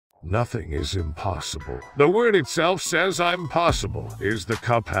Nothing is impossible. The word itself says I'm possible. Is the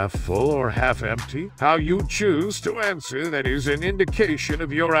cup half full or half empty? How you choose to answer that is an indication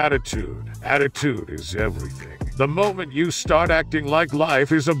of your attitude. Attitude is everything. The moment you start acting like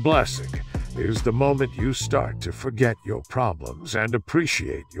life is a blessing is the moment you start to forget your problems and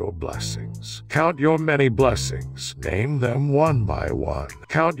appreciate your blessings. Count your many blessings. Name them one by one.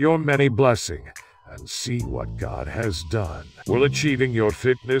 Count your many blessings and see what God has done. Will achieving your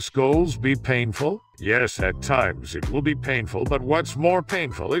fitness goals be painful? Yes, at times it will be painful, but what's more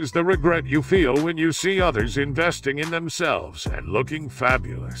painful is the regret you feel when you see others investing in themselves and looking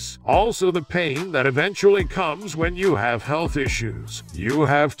fabulous. Also the pain that eventually comes when you have health issues. You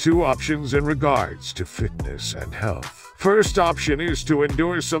have two options in regards to fitness and health. First option is to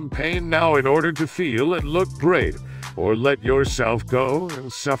endure some pain now in order to feel and look great, or let yourself go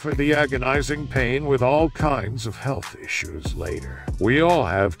and suffer the agonizing pain with all kinds of health issues later. We all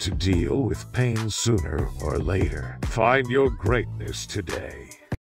have to deal with pain sooner or later. Find your greatness today.